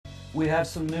We have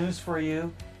some news for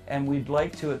you, and we'd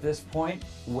like to, at this point,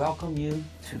 welcome you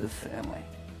to the family.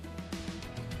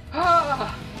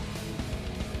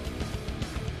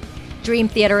 Dream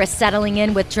Theater is settling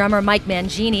in with drummer Mike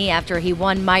Mangini after he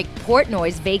won Mike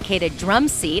Portnoy's vacated drum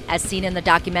seat, as seen in the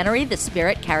documentary The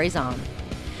Spirit Carries On.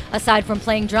 Aside from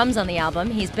playing drums on the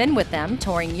album, he's been with them,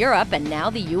 touring Europe and now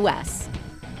the U.S.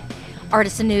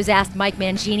 Artisan News asked Mike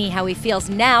Mangini how he feels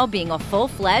now being a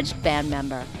full-fledged band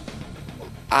member.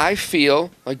 I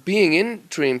feel like being in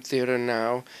Dream Theater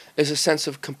now is a sense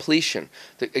of completion.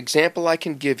 The example I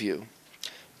can give you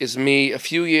is me a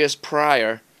few years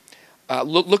prior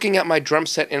looking at my drum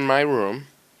set in my room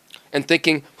and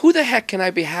thinking, who the heck can I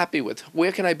be happy with?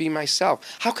 Where can I be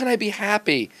myself? How can I be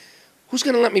happy? Who's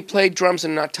going to let me play drums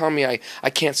and not tell me I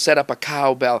can't set up a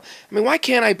cowbell? I mean, why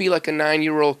can't I be like a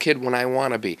 9-year-old kid when I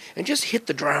want to be and just hit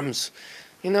the drums?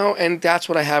 You know, and that's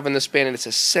what I have in this band, and it's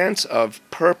a sense of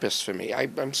purpose for me.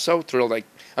 I'm so thrilled.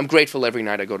 I'm grateful every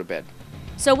night I go to bed.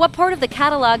 So what part of the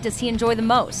catalog does he enjoy the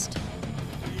most?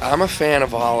 I'm a fan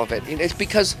of all of it. It's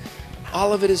because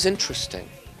all of it is interesting.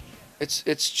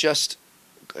 It's just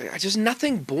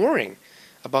nothing boring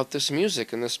about this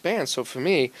music and this band. So for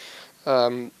me,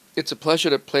 it's a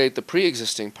pleasure to play the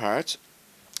pre-existing parts.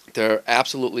 They're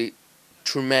absolutely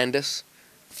tremendous,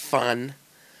 fun.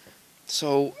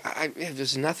 So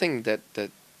there's nothing that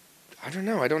I don't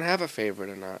know. I don't have a favorite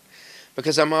or not,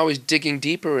 because I'm always digging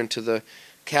deeper into the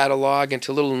catalog,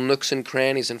 into little nooks and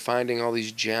crannies, and finding all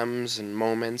these gems and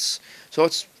moments. So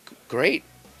it's great.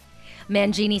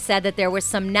 Mangini said that there was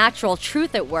some natural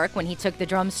truth at work when he took the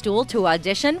drum stool to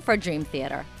audition for Dream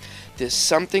Theater. There's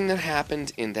something that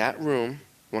happened in that room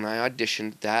when I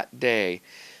auditioned that day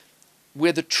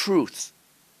where the truth,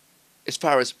 as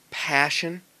far as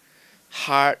passion,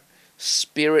 heart,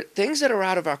 spirit, things that are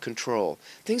out of our control,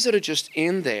 things that are just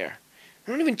in there.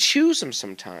 I don't even choose them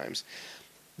sometimes.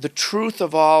 The truth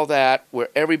of all that, where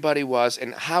everybody was,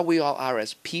 and how we all are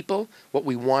as people, what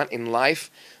we want in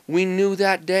life, we knew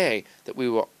that day that we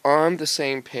were on the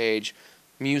same page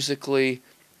musically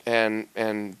and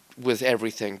with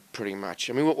everything pretty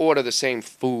much. I mean, we'll order the same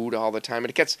food all the time,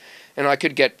 and it gets, and I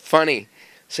could get funny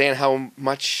saying how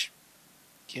much,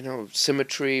 you know,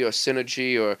 symmetry or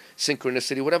synergy or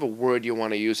synchronicity, whatever word you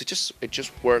want to use, it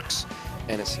just works,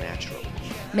 and it's natural.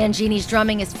 Mangini's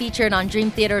drumming is featured on Dream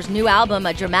Theater's new album,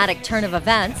 A Dramatic Turn of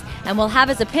Events, and we'll have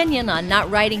his opinion on not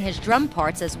writing his drum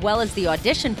parts as well as the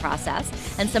audition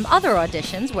process and some other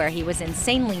auditions where he was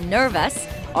insanely nervous,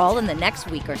 all in the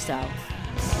next week or so.